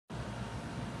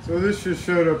So this just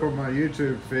showed up on my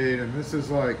YouTube feed, and this is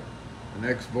like an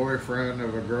ex-boyfriend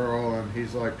of a girl, and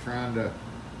he's like trying to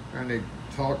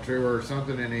talk to her or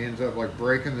something, and he ends up like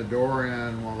breaking the door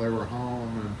in while they were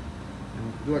home.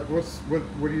 And look,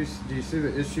 what do you see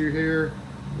the issue here?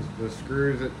 The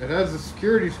screws. It has the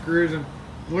security screws, and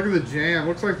look at the jamb.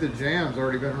 Looks like the jamb's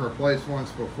already been replaced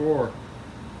once before.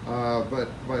 But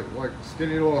like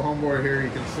skinny little homeboy here, you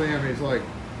can see him. He's like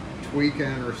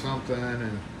tweaking or something,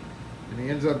 and he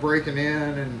ends up breaking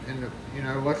in, and you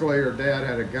know, luckily her dad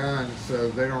had a gun, so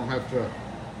they don't have to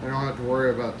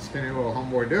worry about skinny little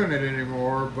homeboy doing it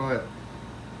anymore. But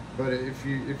if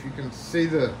you can see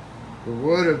the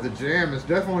wood of the jamb has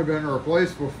definitely been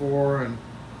replaced before, and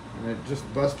it just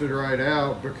busted right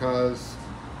out because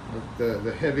of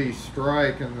the heavy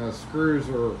strike, and the screws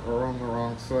are on the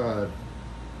wrong side,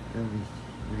 and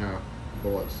you know,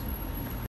 bullets.